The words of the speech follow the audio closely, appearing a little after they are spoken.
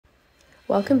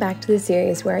Welcome back to the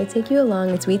series where I take you along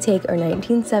as we take our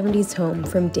 1970s home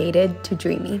from dated to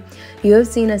dreamy. You have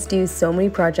seen us do so many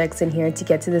projects in here to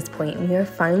get to this point, and we are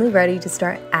finally ready to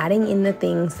start adding in the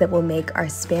things that will make our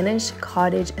Spanish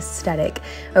cottage aesthetic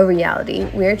a reality.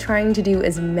 We are trying to do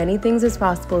as many things as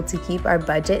possible to keep our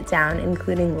budget down,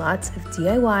 including lots of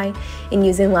DIY and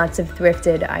using lots of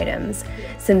thrifted items.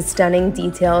 Some stunning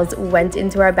details went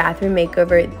into our bathroom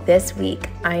makeover this week.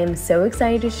 I am so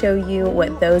excited to show you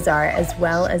what those are, as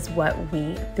well as what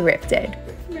we thrifted.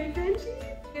 My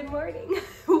Benji, good morning.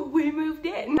 We moved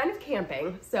in. Kind of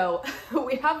camping, so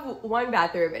we have one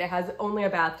bathroom and it has only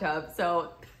a bathtub, so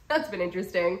that's been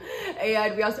interesting.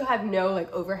 And we also have no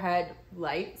like overhead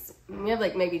lights. We have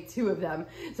like maybe 2 of them,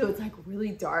 so it's like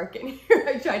really dark in here.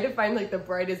 I tried to find like the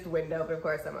brightest window, but of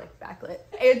course I'm like backlit.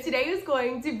 And today is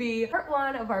going to be part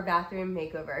 1 of our bathroom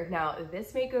makeover. Now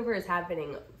this makeover is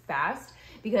happening fast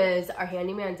because our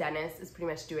handyman Dennis is pretty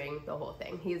much doing the whole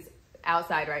thing. He's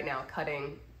outside right now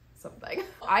cutting something.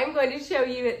 I'm going to show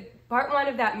you part 1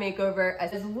 of that makeover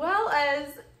as well as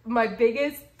my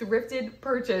biggest thrifted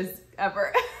purchase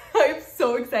ever. I'm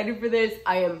so excited for this.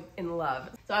 I am in love.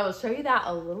 So I will show you that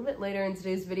a little bit later in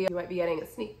today's video. You might be getting a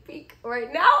sneak peek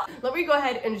right now. Let me go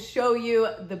ahead and show you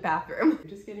the bathroom. I'm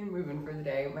just getting moving for the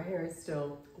day. My hair is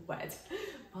still wet,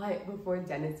 but before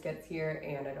Dennis gets here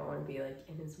and I don't want to be like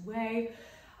in his way,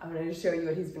 I'm going to show you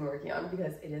what he's been working on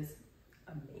because it is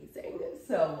amazing.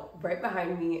 So right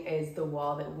behind me is the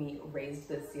wall that we raised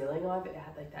the ceiling of. It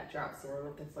had like that drop ceiling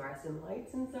with the fluorescent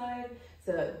lights inside.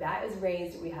 So that is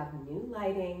raised. We have new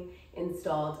lighting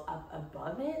installed up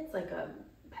above it. It's like a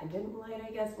pendant light,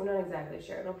 I guess. We're not exactly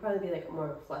sure. It'll probably be like more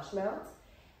of a flush mount.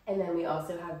 And then we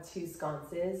also have 2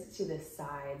 sconces to the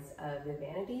sides of the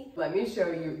vanity. Let me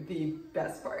show you the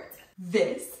best part.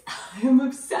 This, I am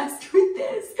obsessed with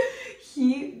this.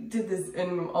 He did this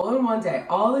all in one day.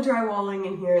 All the drywalling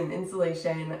in here and the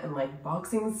insulation and like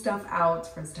boxing stuff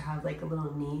out for us to have like a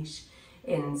little niche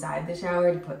inside the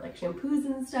shower to put like shampoos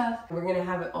and stuff. We're gonna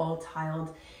have it all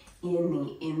tiled in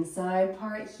the inside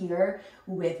part here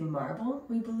with marble,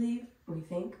 we believe. We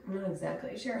think, I'm not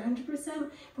exactly sure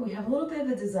 100%, but we have a little bit of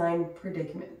a design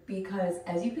predicament because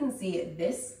as you can see,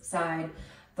 this side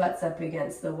butts up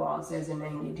against the walls. There's a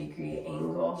 90-degree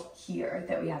angle here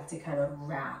that we have to kind of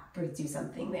wrap or do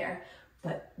something there.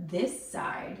 But this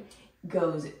side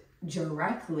goes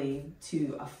directly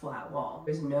to a flat wall.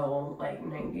 There's no like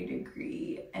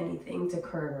 90-degree anything to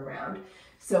curve around.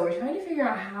 So we're trying to figure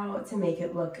out how to make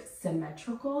it look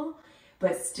symmetrical,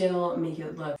 but still make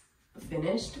it look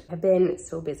finished. I've been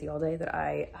so busy all day that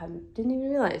I didn't even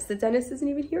realize that Dennis isn't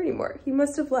even here anymore. He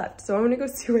must have left. So I'm gonna go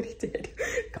see what he did.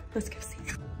 Come, let's go see.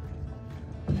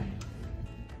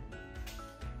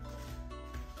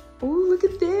 Oh, look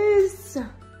at this.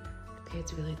 Okay,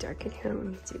 it's really dark in here. Let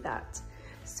me do that.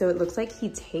 So it looks like he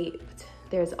taped.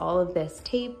 There's all of this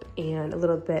tape and a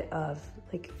little bit of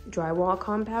like drywall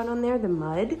compound on there, the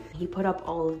mud. He put up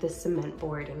all of this cement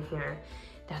board in here.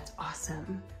 That's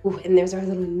awesome. Ooh, and there's our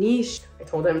little niche. I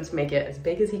told him to make it as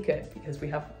big as he could because we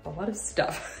have a lot of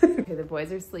stuff. Okay, the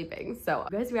boys are sleeping. So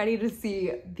you guys ready to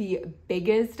see the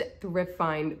biggest thrift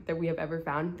find that we have ever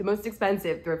found? The most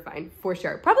expensive thrift find for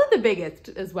sure. Probably the biggest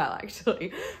as well,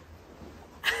 actually.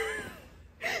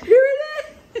 Here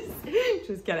it is.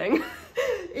 Just kidding.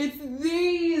 It's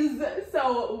these.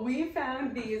 So we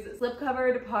found these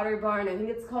slip-covered Pottery Barn. I think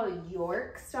it's called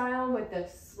York style with the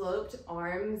sloped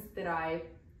arms that I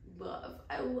love.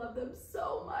 I love them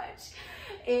so much.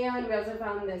 And we also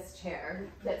found this chair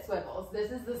that swivels.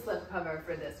 This is the slip cover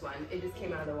for this one. It just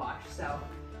came out of the wash. So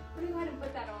I'm gonna go ahead and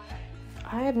put that on.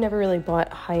 I have never really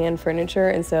bought high-end furniture,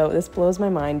 and so this blows my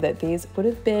mind that these would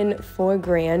have been $4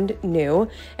 grand new.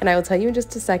 And I will tell you in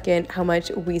just a second how much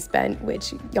we spent,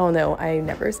 which y'all know I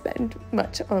never spend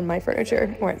much on my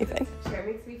furniture or anything. Chair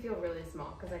makes me feel really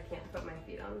small because I can't put my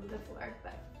feet on the floor,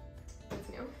 but it's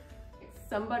new.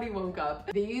 Somebody woke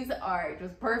up. These are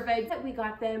just perfect. We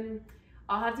got them.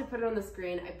 I'll have to put it on the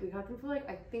screen. We got them for like,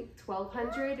 I think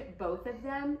 $1,200, both of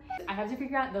them. I have to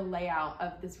figure out the layout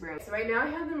of this room. So right now I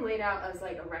have them laid out as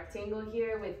like a rectangle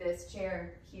here with this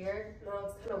chair here. No,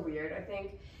 it's kind of weird, I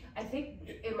think. I think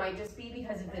it might just be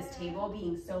because of this table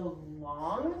being so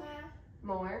long.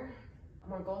 More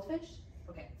goldfish?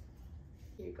 Okay,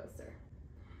 here you go, sir.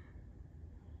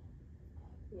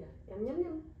 Yeah, yum, yum,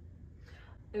 yum.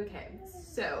 Okay,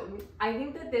 so I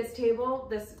think that this table,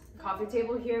 this coffee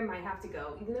table here might have to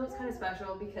go, even though it's kind of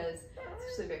special because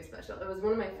it's actually very special. It was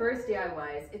one of my first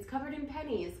DIYs. It's covered in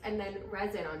pennies and then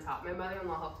resin on top. My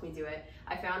mother-in-law helped me do it.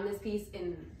 I found this piece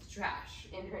in trash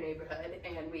in her neighborhood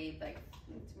and we like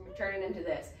turned it into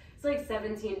this. It's like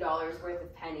 $17 worth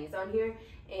of pennies on here,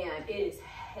 and it is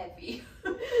heavy.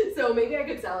 So maybe I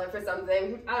could sell it for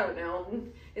something. I don't know.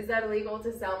 Is that illegal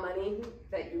to sell money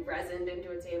that you resined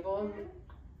into a table?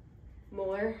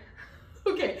 More?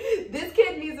 Okay, this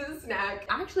kid needs a snack.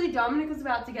 Actually, Dominic was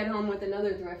about to get home with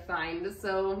another thrift find,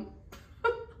 so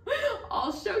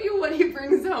I'll show you what he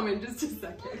brings home in just a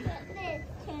second.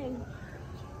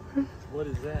 What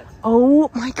is that? Oh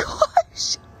my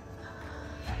gosh!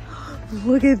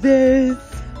 Look at this!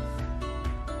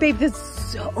 Babe, that's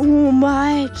so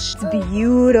much! It's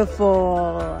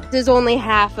beautiful! There's only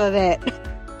half of it.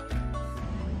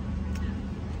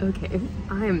 Okay,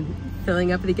 I'm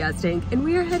filling up the gas tank and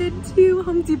we are headed to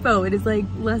Home Depot. It is like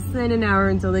less than an hour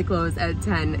until they close at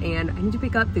 10, and I need to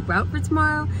pick up the grout for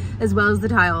tomorrow as well as the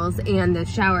tiles and the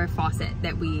shower faucet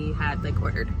that we had like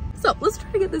ordered. So let's try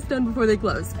to get this done before they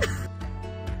close.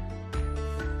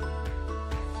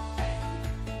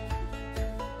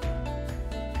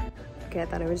 Okay, I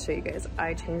thought I would show you guys.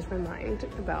 I changed my mind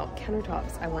about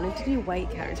countertops. I wanted to do white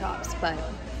countertops, but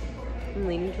I'm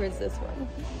leaning towards this one.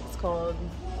 It's called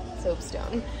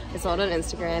Soapstone. I saw it on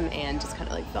Instagram and just kind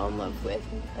of like fell in love with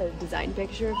a design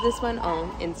picture of this one. I'll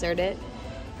insert it.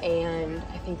 And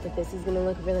I think that this is gonna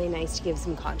look really nice to give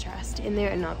some contrast in there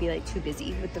and not be like too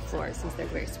busy with the floor since they're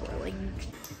very swirly.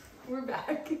 We're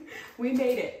back. We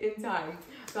made it in time.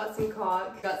 Got some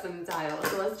caulk, got some tile.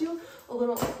 So let's do a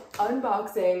little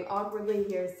unboxing, awkwardly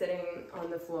here sitting on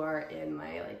the floor in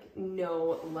my like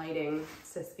no lighting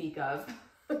to speak of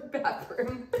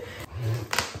bathroom.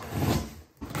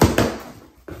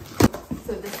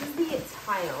 So this is the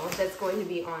tile that's going to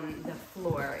be on the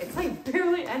floor. It's like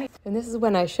barely any. And this is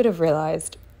when I should have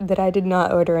realized that I did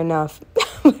not order enough.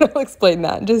 I'll explain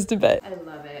that in just a bit. I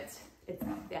love it. It's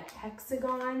the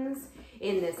hexagons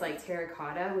in this like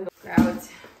terracotta. We grout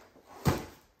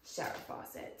shower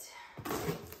faucet.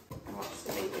 Oh, just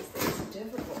to make these things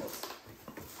difficult.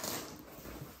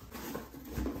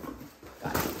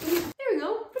 Got it. There we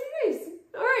go. Pretty nice.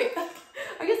 All right.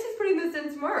 I guess he's putting this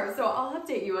in tomorrow, so I'll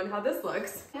update you on how this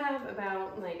looks. We have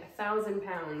about like 1,000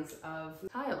 pounds of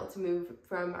tile to move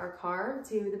from our car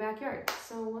to the backyard.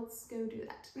 So let's go do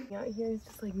that. Out here is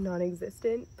just like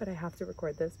non-existent, but I have to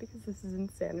record this because this is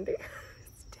insanity.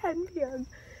 It's 10 p.m.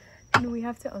 and we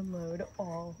have to unload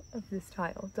all of this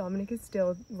tile. Dominic is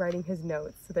still writing his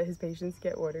notes so that his patients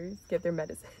get orders, get their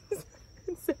medicines.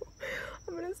 And so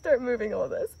I'm gonna start moving all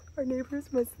this. Our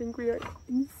neighbors must think we are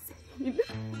insane.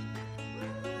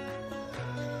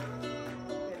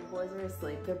 Boys are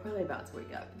asleep. They're probably about to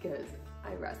wake up because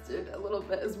I rested a little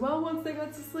bit as well once they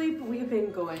got to sleep. We've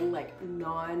been going like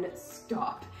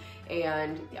non-stop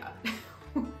and yeah,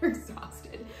 we're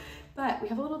exhausted. But we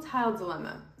have a little tile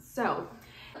dilemma. So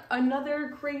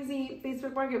another crazy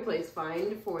Facebook Marketplace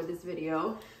find for this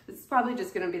video. This is probably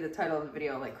just gonna be the title of the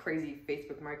video, like crazy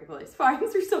Facebook Marketplace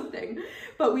finds or something.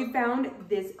 But we found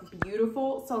this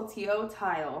beautiful Saltillo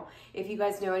tile. If you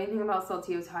guys know anything about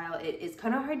Saltillo tile, it is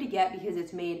kind of hard to get because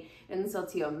it's made in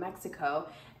Saltillo, Mexico.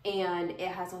 And it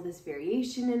has all this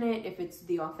variation in it if it's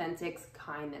the authentic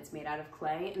kind that's made out of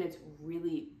clay, and it's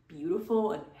really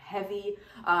beautiful and heavy.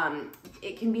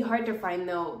 It can be hard to find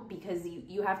though because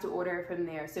you have to order from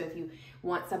there. So if you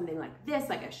want something like this,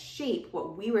 like a shape,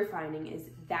 what we were finding is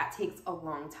that takes a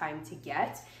long time to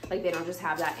get. Like they don't just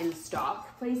have that in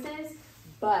stock places,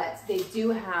 but they do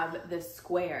have the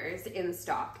squares in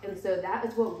stock. And so that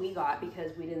is what we got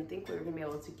because we didn't think we were gonna be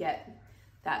able to get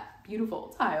that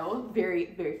beautiful tile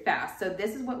very, very fast. So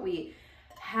this is what we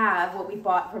have, what we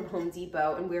bought from Home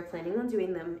Depot, and we were planning on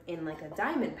doing them in like a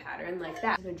diamond pattern like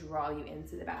that to draw you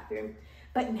into the bathroom.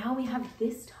 But now we have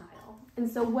this tile. And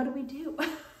so what do?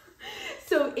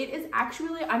 So it is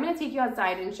actually, I'm gonna take you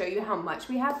outside and show you how much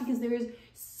we have because there is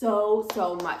so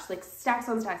much, like stacks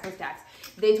on stacks on stacks.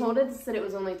 They told us that it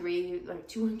was only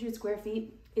 200 square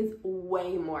feet is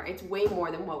way more. It's way more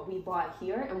than what we bought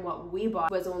here, and what we bought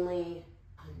was only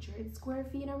 100 square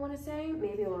feet, I want to say,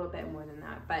 maybe a little bit more than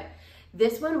that. But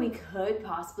this one we could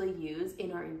possibly use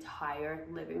in our entire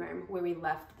living room where we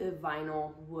left the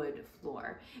vinyl wood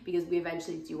floor because we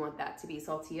eventually do want that to be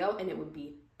Saltillo, and it would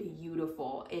be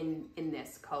beautiful in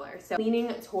this color. So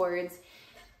leaning towards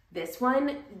this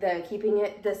one, keeping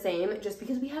it the same just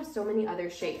because we have so many other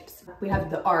shapes. We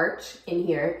have the arch in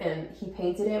here, and he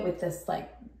painted it with this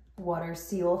like water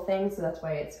seal thing, so that's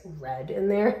why it's red in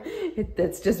there.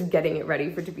 That's just getting it ready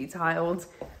for it to be tiled.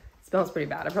 It smells pretty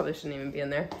bad. I probably shouldn't even be in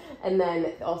there. And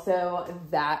then also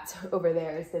that over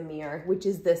there is the mirror, which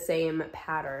is the same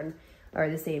pattern or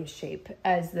the same shape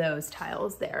as those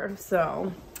tiles there.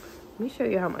 So let me show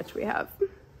you how much we have.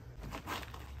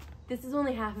 This is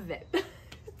only half of it.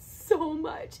 It's so so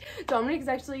much. Dominic's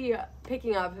actually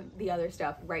picking up the other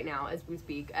stuff right now as we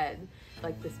speak at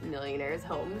like this millionaire's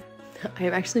home. I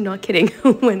am actually not kidding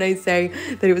when I say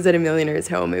that it was at a millionaire's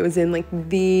home. It was in like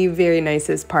the very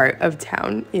nicest part of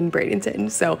town in Bradenton.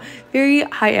 So very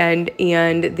high end,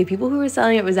 and the people who were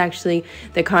selling it was actually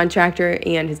the contractor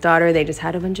and his daughter. They just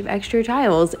had a bunch of extra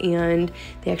tiles, and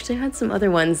they actually had some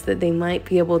other ones that they might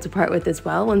be able to part with as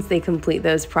well once they complete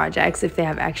those projects if they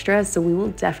have extra. So we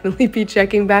will definitely be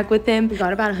checking back with him. We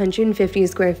got about 150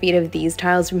 square feet of these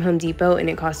tiles from Home Depot, and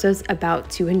it cost us about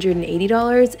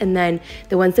 $280. And then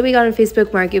the ones that we got on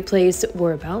Facebook Marketplace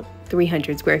were about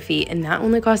 300 square feet, and that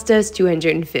only cost us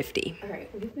 $250. All right,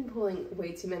 we've been pulling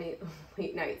way too many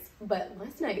late nights, but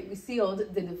last night we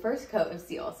did the first coat of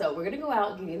seal. So we're gonna go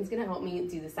out, Gideon's gonna help me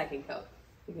do the second coat.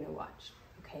 You're gonna watch,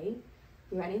 okay?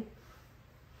 You ready?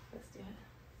 Let's do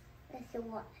it. Let's do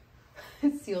what?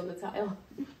 Seal the tile.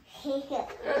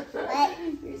 What?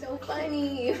 You're so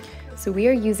funny. So we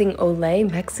are using Olay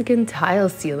Mexican Tile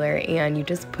Sealer, and you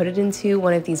just put it into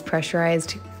one of these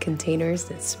pressurized containers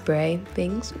that spray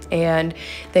things, and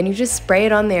then you just spray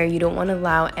it on there. You don't want to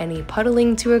allow any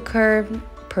puddling to occur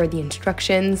per the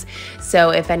instructions.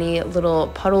 So if any little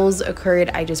puddles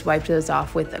occurred, I just wiped those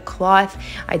off with a cloth.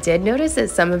 I did notice that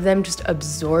some of them just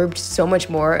absorbed so much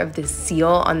more of the seal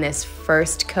on this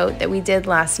first coat that we did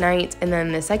last night, and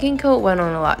then the second coat went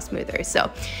on a lot smoother.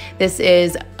 So this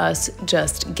is us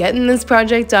just getting this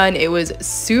project done. It was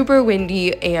super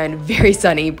windy and very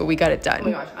sunny, but we got it done. Oh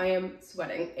my gosh, I am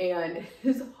sweating, and it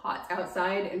is hot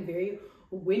outside and very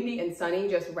windy and sunny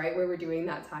just right where we're doing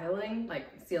that tiling, like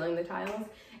sealing the tiles.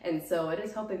 And so it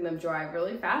is helping them dry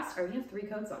really fast. I already have 3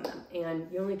 coats on them,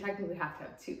 and you only technically have to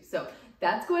have 2. So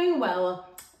that's going well.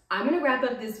 I'm gonna wrap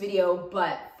up this video,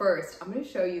 but first I'm gonna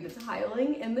show you the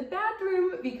tiling in the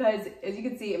bathroom, because as you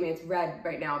can see, I mean, it's red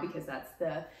right now because that's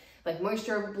the like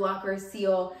moisture blocker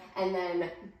seal, and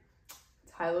then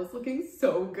tile is looking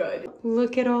so good.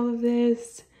 Look at all of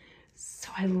this.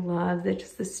 So I love that,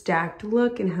 just the stacked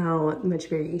look and how much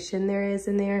variation there is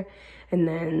in there. And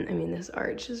then, I mean, this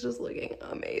arch is just looking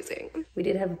amazing. We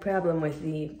did have a problem with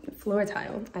the floor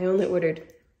tile. I only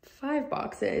ordered 5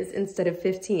 boxes instead of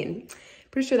 15.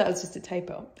 Pretty sure that was just a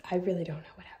typo. I really don't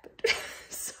know what happened.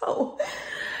 So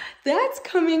that's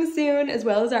coming soon, as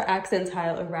well as our accent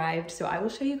tile arrived. So I will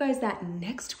show you guys that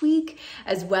next week,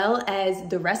 as well as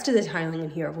the rest of the tiling in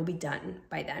here will be done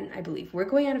by then, I believe. We're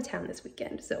going out of town this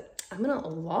weekend, so I'm gonna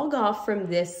log off from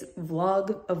this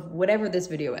vlog of whatever this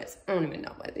video is. I don't even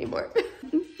know what anymore.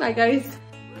 Bye guys.